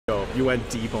You went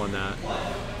deep on that.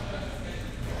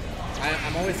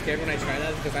 I'm always scared when I try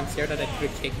that because I'm scared that I could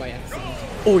kick by accident.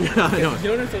 Oh yeah, I know. You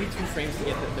know there's only 2 frames to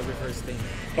get the reverse thing.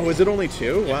 Oh, is it only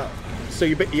 2? Yeah. Wow. So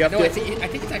you have No, to. I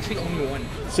think it's actually only 1.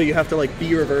 So you have to like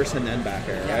be reverse and then back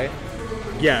air, right?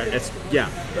 Yeah,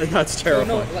 that's terrifying.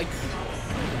 So no, like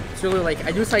it's really like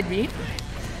I do side B,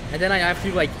 and then I have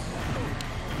to like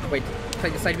wait,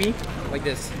 like the side B like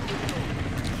this.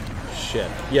 Shit.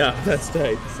 Yeah, that's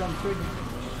tight. So I'm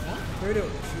third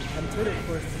or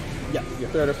fourth. Yeah, you're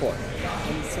 3rd or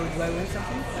 4th. So do I win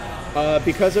something?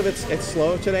 Because of it's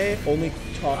slow today, only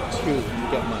top 2 you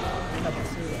get money.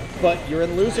 But you're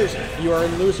in losers. You are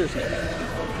in losers now.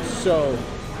 So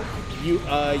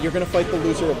you're gonna fight the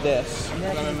loser of this,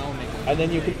 and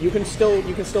then you can still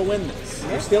win this.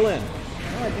 You're still in.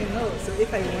 No, I didn't know. So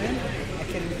if I win, I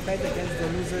can fight against the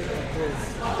loser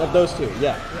Of those 2.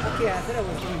 Yeah. Okay, I thought I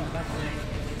was doing that.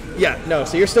 Yeah. No.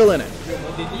 So you're still in it.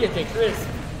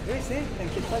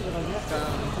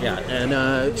 Yeah,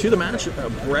 and to the match,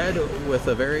 BreaD with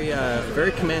a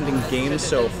very commanding game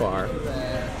so far.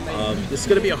 This is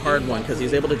going to be a hard one because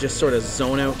he's able to just sort of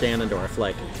zone out Ganondorf.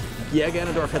 Like, yeah,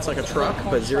 Ganondorf hits like a truck,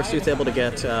 but Zero Suit's able to be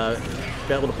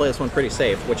able to play this one pretty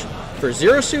safe, which for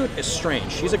Zero Suit is strange.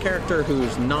 She's a character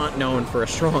who's not known for a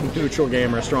strong neutral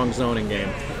game or a strong zoning game,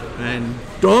 and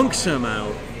dunks him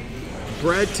out.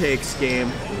 BreaD takes game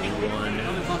 1.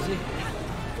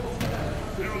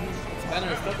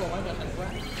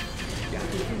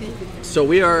 So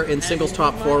we are in singles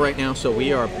top 4 right now, so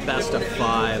we are best of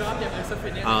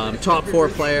 5. Top 4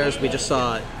 players, we just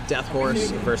saw Death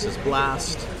Horse versus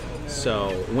Blast.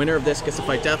 So winner of this gets to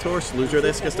fight Death Horse, loser of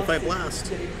this gets to fight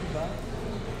Blast.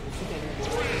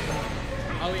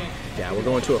 Yeah, we're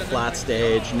going to a flat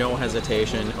stage, no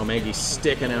hesitation. Omegi's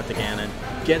sticking out to Ganon,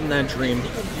 getting that dream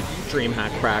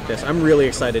hack practice. I'm really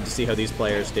excited to see how these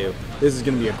players do. This is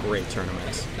going to be a great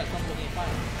tournament.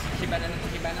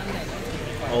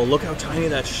 Oh, look how tiny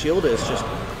that shield is. Just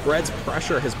BreaD's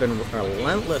pressure has been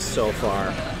relentless so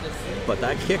far. But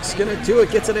that kick's going to do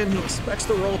it. Gets it in. He expects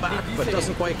to roll back, but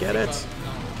doesn't quite get it.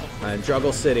 And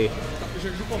Juggle City.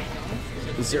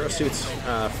 Zero Suit's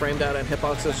framed out and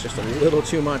hitboxes just a little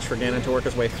too much for Ganon to work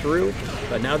his way through.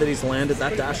 But now that he's landed,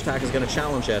 that dash attack is going to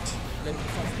challenge it.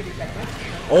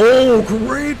 Oh,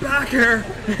 great back air!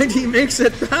 And he makes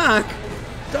it back!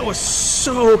 That was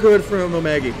so good from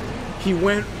Omegi. He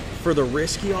went for the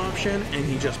risky option and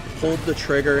he just pulled the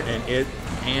trigger and it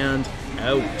panned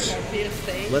out.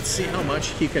 Let's see how much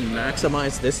he can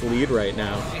maximize this lead right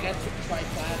now.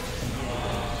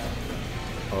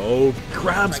 Oh,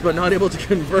 grabs but not able to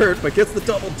convert, but gets the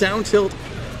double down tilt.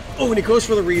 Oh, and he goes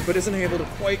for the read but isn't able to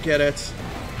quite get it.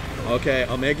 Okay,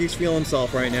 Omegi's feeling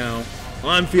himself right now.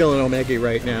 I'm feeling Omegi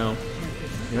right now.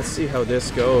 Let's see how this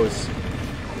goes.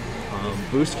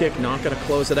 Boost kick not going to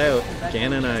close it out.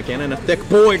 Ganon a thick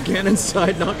boy. Ganon's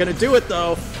side not going to do it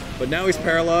though. But now he's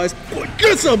paralyzed. Oh,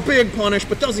 gets a big punish,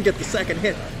 but doesn't get the second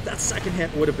hit. That second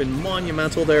hit would have been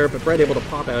monumental there, but BreaD able to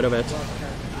pop out of it.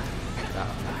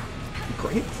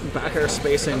 Great back air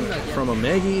spacing from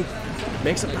Omegi.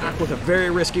 Makes it back with a very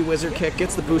risky wizard kick.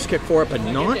 Gets the boost kick for it, but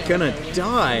not gonna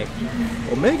die.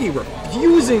 Omegi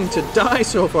refusing to die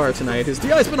so far tonight. His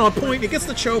DI's been on point. He gets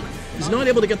the choke. He's not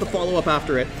able to get the follow-up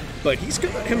after it, but he's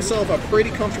got himself a pretty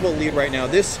comfortable lead right now.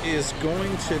 This is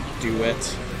going to do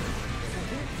it.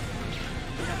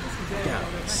 Yeah.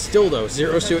 Still though,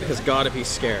 Zero Suit has got to be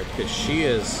scared because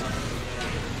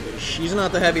she's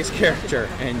not the heaviest character,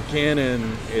 and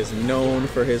Ganon is known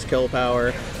for his kill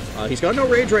power. He's got no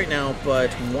rage right now,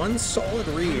 but one solid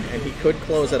read, and he could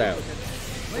close it out.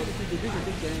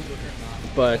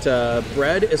 But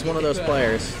BreaD is one of those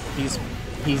players.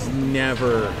 He's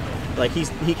never, like,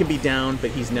 he can be down, but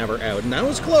he's never out. And that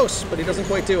was close, but he doesn't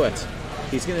quite do it.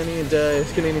 He's gonna need to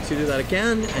do that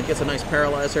again, and gets a nice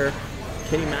paralyzer.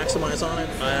 Can he maximize on it?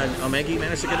 And Omegi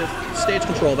managed to get his stage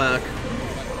control back.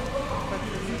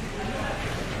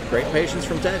 Great patience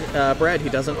from BreaD. He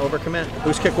doesn't overcommit.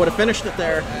 Boost kick would have finished it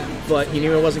there, but he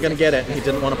knew he wasn't going to get it. He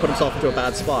didn't want to put himself into a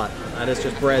bad spot. That is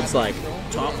just BreaD's like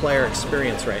top player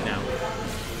experience right now.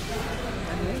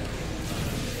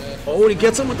 Oh, and he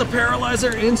gets him with the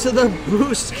paralyzer into the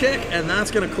boost kick, and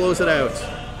that's going to close it out.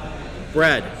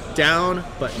 BreaD down,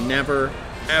 but never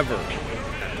ever.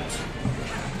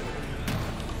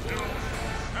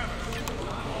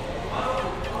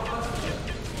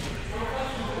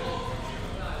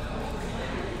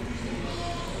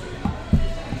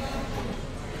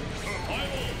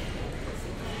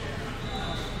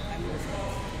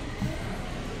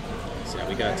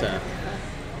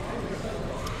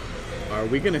 Are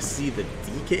we gonna see the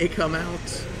DK come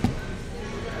out?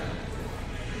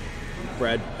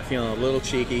 BreaD feeling a little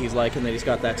cheeky. He's liking that he's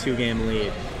got that 2-game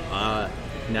lead.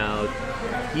 Now,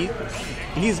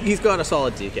 he's got a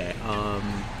solid DK. I'd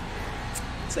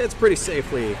say it's pretty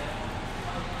safely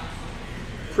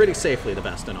the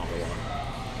best in Ottawa.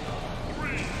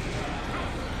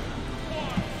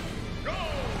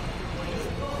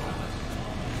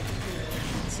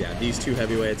 So yeah, these two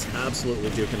heavyweights absolutely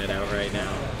duking it out right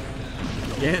now.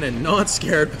 Gannon not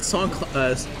scared,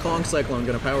 but Kong Cyclone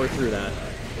gonna power through that.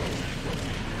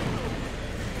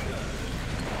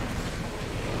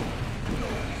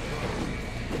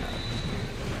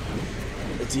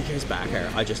 DK's back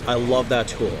air. I love that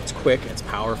tool. It's quick, it's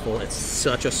powerful, it's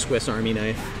such a Swiss Army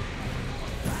knife.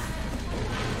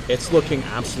 It's looking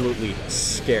absolutely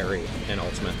scary in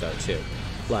Ultimate though too.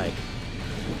 Like,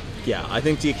 yeah, I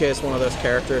think DK is one of those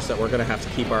characters that we're gonna have to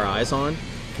keep our eyes on,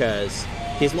 because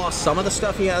he's lost some of the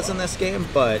stuff he has in this game,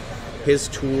 but his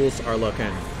tools are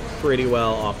looking pretty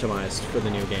well optimized for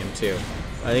the new game too.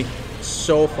 I think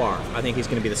so far, I think he's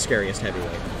gonna be the scariest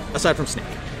heavyweight, aside from Snake.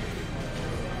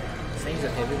 Snake's a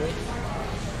heavyweight?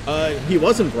 He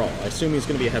was in Brawl. I assume he's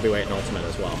going to be a heavyweight in Ultimate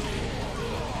as well.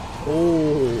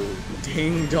 Oh,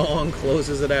 Ding Dong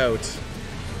closes it out.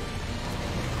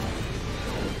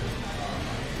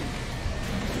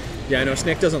 Yeah, I know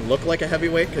Snake doesn't look like a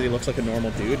heavyweight because he looks like a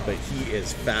normal dude, but he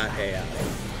is fat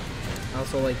AF.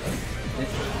 Also, like,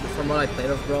 from what I played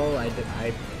of Brawl, I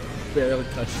barely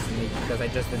touched Snake because I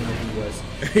just didn't know who he was.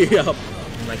 Yep.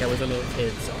 Like, I was a little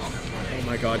kid, so... Oh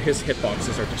my god, his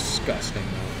hitboxes are disgusting.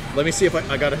 Let me see if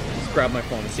I gotta grab my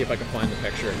phone and see if I can find the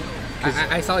picture.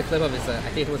 I saw a clip of his, I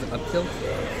think it was an up tilt.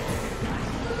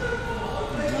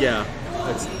 Yeah,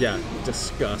 it's, yeah,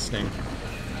 disgusting.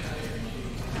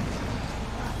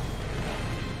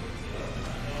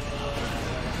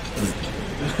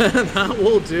 That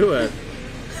will do it.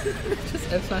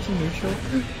 Just F smashing neutral.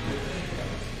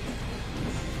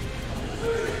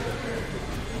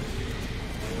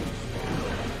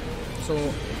 So,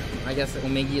 I guess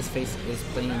Omegi's face is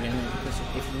playing again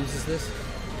if he loses this.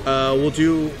 We'll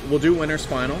do winners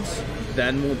finals,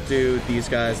 then we'll do these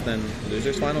guys, then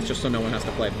losers finals, just so no one has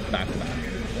to play back to back.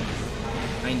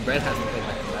 I mean, BreaD hasn't played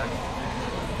back to back.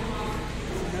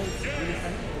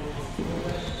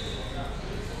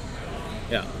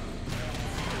 Yeah.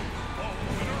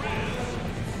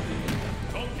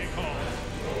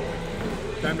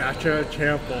 I'm actually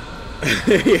terrible.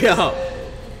 Yeah.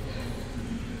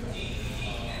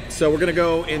 So we're gonna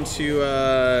go into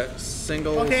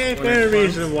singles. Okay, fair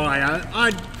reason why.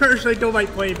 I personally don't like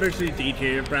playing versus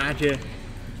DJ BreaD.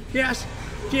 Yes,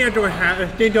 they don't have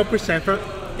 0% from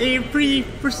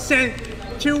 83%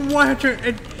 to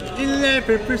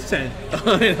 111%.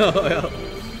 I know. Yeah.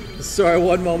 Sorry,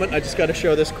 one moment. I just got to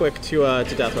show this quick to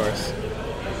Death Horse.